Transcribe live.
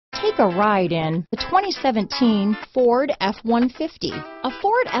Take a ride in the 2017 Ford F-150. A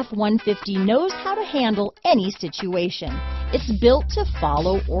Ford F-150 knows how to handle any situation. It's built to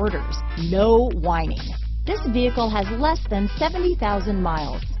follow orders, no whining. This vehicle has less than 70,000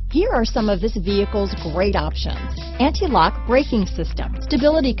 miles. Here are some of this vehicle's great options: anti-lock braking system,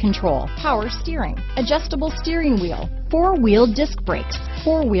 stability control, power steering, adjustable steering wheel, four-wheel disc brakes,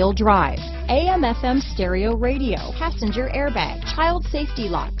 four-wheel drive, AM/FM stereo radio, passenger airbag, child safety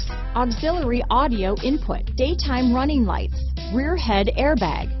locks, auxiliary audio input, daytime running lights, rear head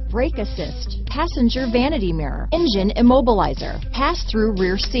airbag, brake assist, passenger vanity mirror, engine immobilizer, pass-through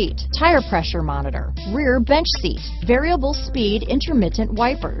rear seat, tire pressure monitor, rear bench seat, variable speed intermittent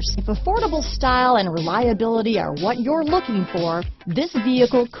wipers. If affordable style and reliability are what you're looking for, this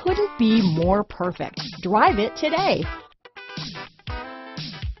vehicle couldn't be more perfect. Drive it today.